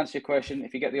 yeah, to answer your question,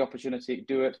 if you get the opportunity,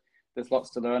 do it. There's lots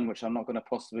to learn, which I'm not going to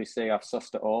possibly say I've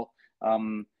sussed it all.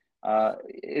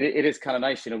 It is kind of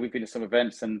nice, you know. We've been to some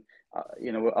events, and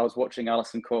you know, I was watching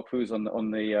Alison Corp, who's on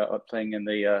the playing in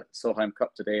the Solheim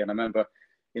Cup today, and I remember,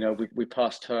 you know, we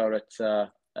passed her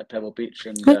at Pebble Beach,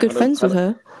 and I'm good friends with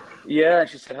her. Yeah, and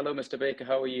she said, "Hello, Mr. Baker,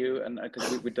 how are you?" And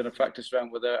because we'd done a practice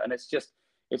round with her, and it's just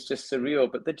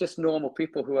surreal. But they're just normal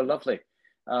people who are lovely,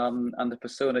 and the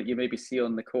persona you maybe see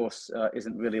on the course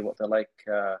isn't really what they're like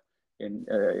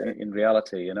in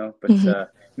reality, you know. But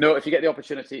no, if you get the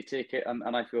opportunity, take it.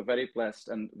 And I feel very blessed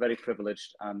and very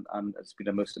privileged, and it's been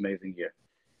a most amazing year.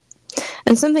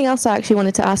 And something else I actually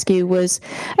wanted to ask you was,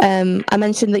 I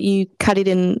mentioned that you caddied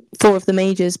in 4 of the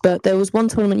majors, but there was one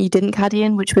tournament you didn't caddy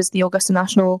in, which was the Augusta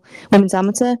National Women's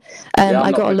Amateur. Yeah,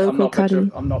 I got a local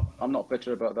caddy. I'm not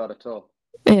bitter about that at all.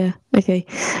 Yeah, okay.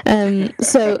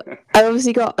 So I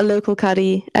obviously got a local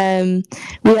caddy.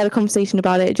 We had a conversation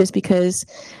about it just because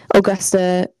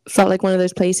Augusta felt like one of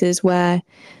those places where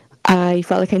I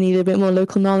felt like I needed a bit more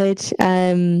local knowledge,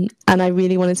 and I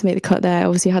really wanted to make the cut there.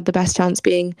 Obviously, I had the best chance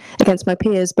being against my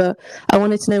peers, but I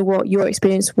wanted to know what your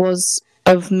experience was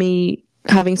of me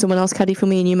having someone else caddy for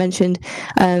me. And you mentioned,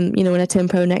 you know, when I turn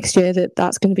pro next year,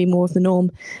 that's going to be more of the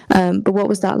norm. But what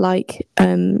was that like?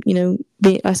 You know,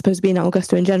 I suppose being at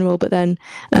Augusta in general, but then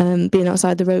being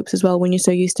outside the ropes as well when you're so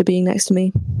used to being next to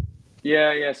me.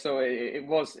 Yeah. So it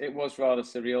was rather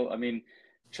surreal. I mean,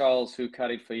 Charles, who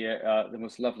caddied for you, the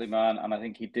most lovely man, and I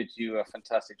think he did you a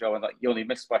fantastic job. And like, you only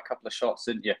missed by a couple of shots,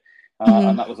 didn't you?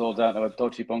 And that was all down to a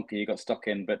dodgy bunker you got stuck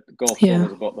in. But golf's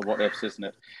always about the what ifs, isn't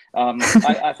it?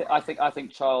 I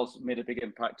think Charles made a big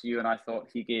impact to you, and I thought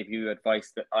he gave you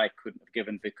advice that I couldn't have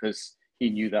given because he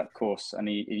knew that course and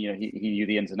he knew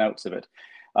the ins and outs of it.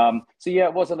 So yeah,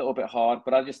 it was a little bit hard,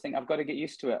 but I just think I've got to get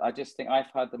used to it. I just think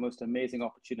I've had the most amazing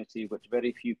opportunity, which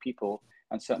very few people,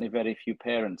 and certainly very few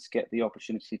parents, get the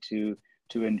opportunity to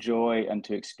enjoy and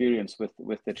to experience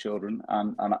with their children,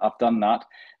 and I've done that.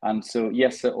 And so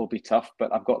yes, it will be tough,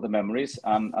 but I've got the memories.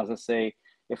 And as I say,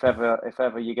 if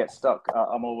ever you get stuck,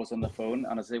 I'm always on the phone.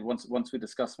 And as I say, once we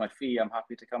discuss my fee, I'm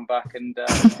happy to come back and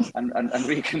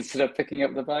reconsider picking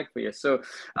up the bag for you. So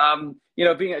you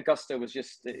know, being at Augusta was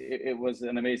just it was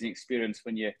an amazing experience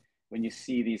when you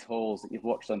see these holes that you've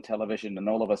watched on television, and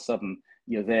all of a sudden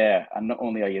you're there, and not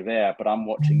only are you there, but I'm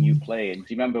watching you play. And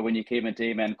do you remember when you came into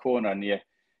Amen Corner and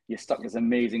you stuck this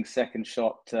amazing second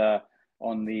shot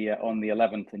on the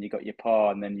 11th, and you got your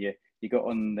par, and then you got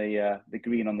on the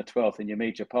green on the 12th, and you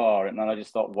made your par, and then I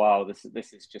just thought, wow,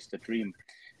 this is just a dream.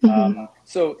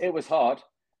 So it was hard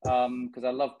because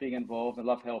I love being involved, I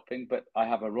love helping, but I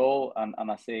have a role,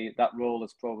 and I say that role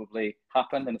has probably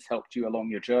happened and it's helped you along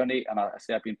your journey, and I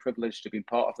say I've been privileged to be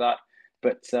part of that,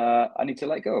 but I need to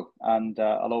let go, and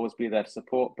I'll always be there to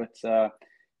support, but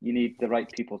you need the right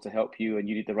people to help you, and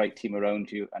you need the right team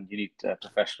around you, and you need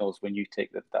professionals when you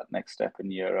take that next step in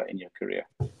your career.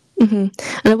 And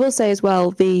I will say as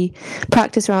well, the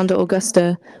practice round at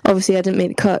Augusta, obviously I didn't make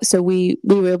the cut, so we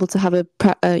were able to have a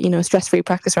stress-free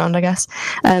practice round, I guess,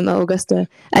 at Augusta.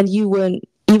 And you weren't,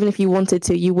 even if you wanted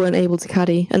to, you weren't able to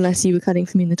caddy unless you were caddying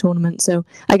for me in the tournament. So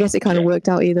I guess it kind of worked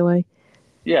out either way.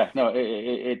 Yeah, no,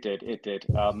 it did. It did.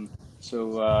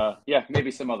 So yeah, maybe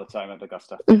some other time at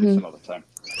Augusta. Maybe some other time.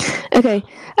 Okay,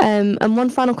 and one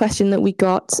final question that we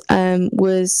got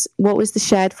was, what was the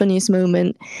shared funniest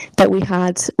moment that we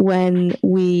had when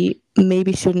we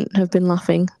maybe shouldn't have been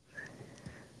laughing?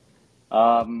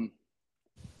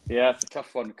 Yeah, it's a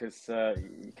tough one because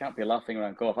you can't be laughing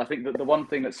around golf. I think that the one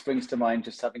thing that springs to mind,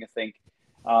 just having a think,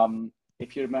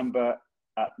 if you remember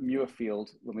at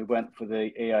Muirfield when we went for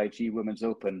the AIG Women's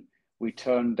Open, we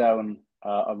turned down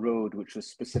a road which was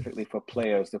specifically for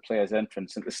players, the players'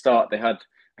 entrance. At the start, they had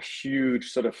a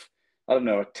huge sort of, I don't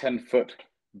know, a 10-foot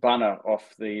banner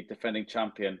off the defending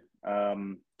champion.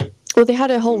 Well, they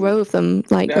had a whole Who row of them,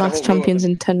 like They had a last whole row of champions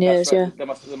them. in 10 That's years, right. yeah. There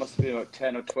must have been about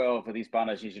 10 or 12 of these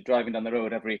banners. You're driving down the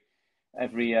road every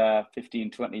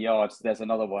 15, 20 yards. There's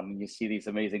another one, and you see these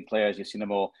amazing players. You've seen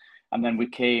them all. And then we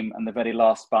came, and the very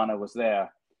last banner was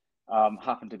there.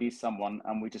 Happened to be someone,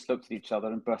 and we just looked at each other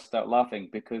and burst out laughing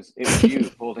because it was you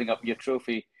holding up your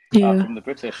trophy Yeah. from the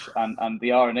British, and the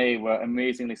RNA were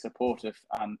amazingly supportive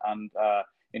and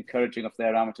encouraging of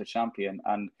their amateur champion.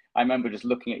 And I remember just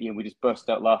looking at you, and we just burst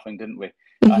out laughing, didn't we?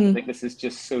 And I think this is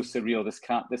just so surreal. This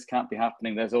can't be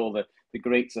happening. There's all the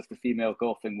greats of the female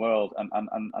golfing world,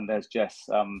 and there's Jess,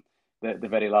 the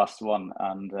very last one.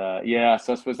 And yeah,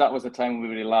 so I suppose that was the time when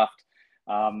we really laughed,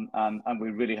 and we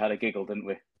really had a giggle, didn't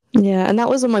we? Yeah, and that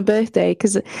was on my birthday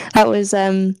because that was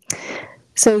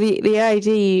so the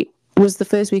AIG was the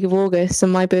first week of August,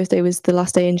 and my birthday was the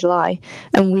last day in July,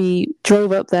 and we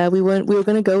drove up there. We were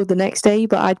going to go the next day,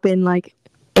 but I'd been like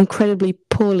incredibly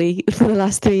poorly for the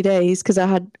last 3 days because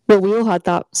we all had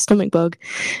that stomach bug,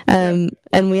 and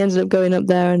we ended up going up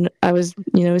there, and I was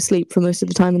asleep for most of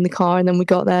the time in the car, and then we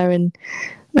got there, and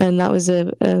that was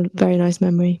a very nice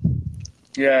memory.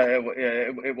 Yeah,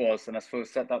 it was, and I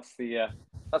suppose that's the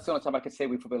only time I could say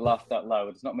we probably laughed out loud.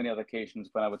 There's not many other occasions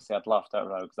when I would say I'd laughed out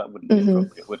loud because that wouldn't be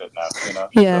appropriate, would it? Now,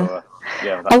 Yeah. So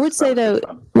yeah, I would say that was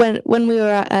though, good fun. when we were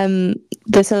at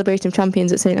the Celebration of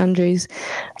Champions at St Andrews,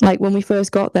 like when we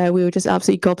first got there, we were just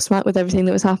absolutely gobsmacked with everything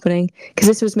that was happening because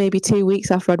this was maybe 2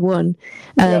 weeks after I'd won,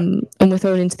 and we're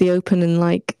thrown into the Open, and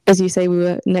like as you say, we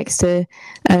were next to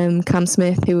Cam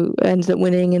Smith, who ended up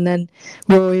winning, and then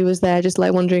Rory was there just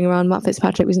like wandering around. Matt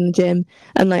Fitzpatrick was in the gym,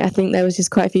 and like I think there was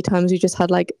just quite a few times we just had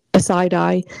like a side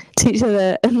eye to each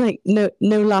other, and like no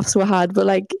laughs were had, but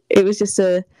like it was just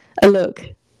a look.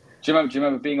 Do you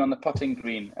remember being on the putting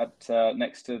green at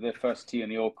next to the first tee in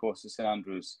the old course of St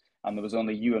Andrews, and there was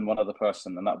only you and one other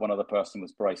person, and that one other person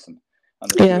was Bryson, and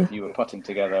the two of you were putting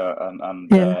together, and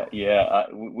we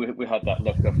had that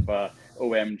look of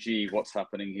OMG, what's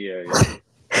happening here? Yeah.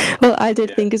 Well, I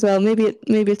did think as well. Maybe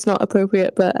it's not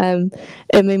appropriate, but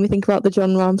it made me think about the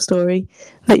John Rahm story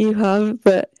that you have.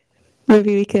 But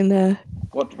maybe we can.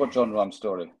 What John Rahm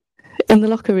story? In the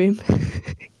locker room.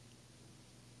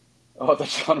 Oh, the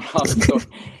John Rahm story.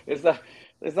 Is that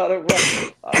a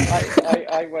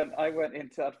I went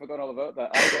into, I'd forgotten all about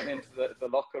that. I went into the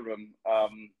locker room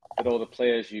that all the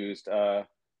players used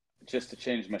just to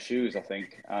change my shoes, I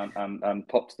think, and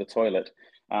pop to the toilet.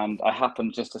 And I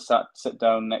happened just to sit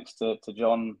down next to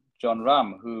John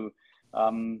Rahm, who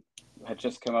had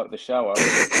just come out of the shower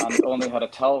and only had a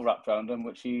towel wrapped around him,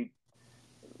 which he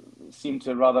seemed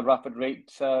to rather rapid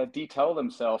rate detowel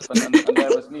himself, and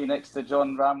there was me next to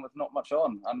John Rahm with not much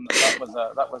on, and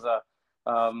that was a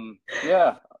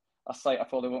sight I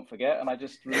probably won't forget, and I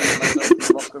just removed myself from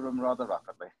the locker room rather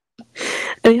rapidly.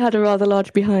 And he had a rather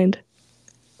large behind.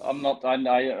 I'm not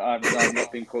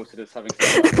being quoted as having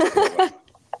said that.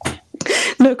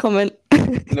 No comment.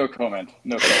 No comment.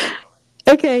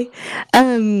 Okay.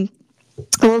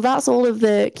 Well, that's all of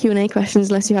the Q&A questions,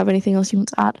 unless you have anything else you want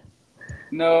to add.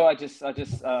 No, I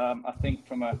think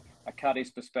from a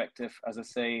caddy's perspective, as I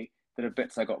say, there are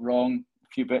bits I got wrong, a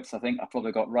few bits I think I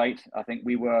probably got right. I think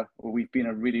we've been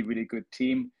a really, really good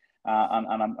team, and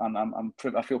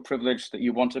I feel privileged that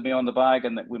you wanted me on the bag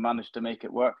and that we managed to make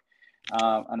it work,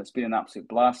 and it's been an absolute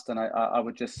blast. And I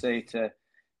would just say to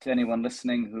anyone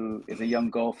listening who is a young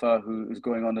golfer who is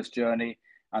going on this journey,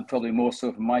 and probably more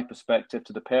so from my perspective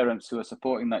to the parents who are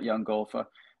supporting that young golfer.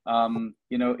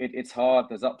 It's hard.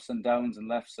 There's ups and downs and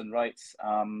lefts and rights,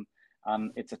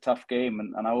 and it's a tough game.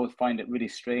 And I always find it really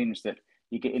strange that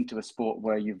you get into a sport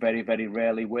where you very, very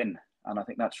rarely win. And I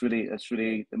think that's really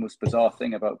the most bizarre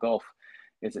thing about golf.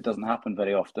 is it doesn't happen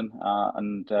very often,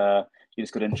 and you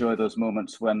just got to enjoy those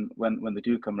moments when they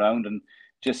do come round, and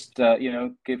just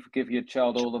give your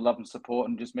child all the love and support,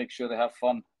 and just make sure they have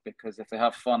fun, because if they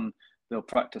have fun, they'll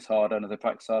practice harder, and if they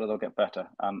practice harder, they'll get better,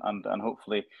 and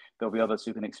hopefully there'll be others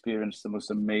who can experience the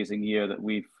most amazing year that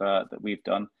we've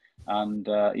done. And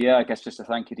I guess just a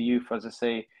thank you to you for, as I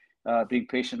say, being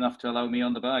patient enough to allow me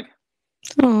on the bag.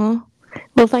 Oh,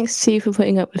 well, thanks to you for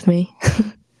putting up with me.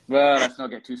 Well, let's not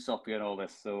get too soppy on all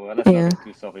this. So let's not Yeah. get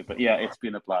too soppy. But yeah, it's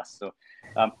been a blast. So,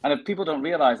 and if people don't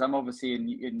realise, I'm obviously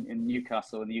in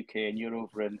Newcastle in the UK, and you're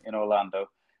over in Orlando,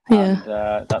 and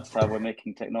that's how we're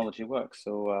making technology work.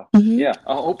 So I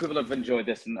hope people have enjoyed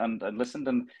this and listened.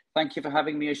 And thank you for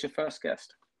having me as your first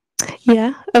guest.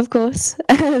 Yeah, of course.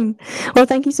 Well,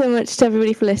 thank you so much to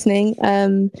everybody for listening.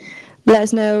 Let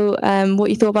us know what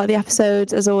you thought about the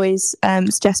episode. As always,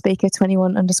 it's Jess Baker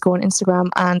 21 _ on Instagram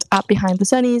and at Behind the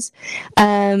Sunnies.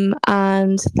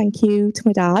 And thank you to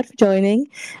my dad for joining.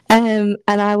 And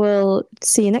I will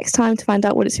see you next time to find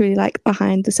out what it's really like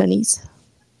behind the sunnies.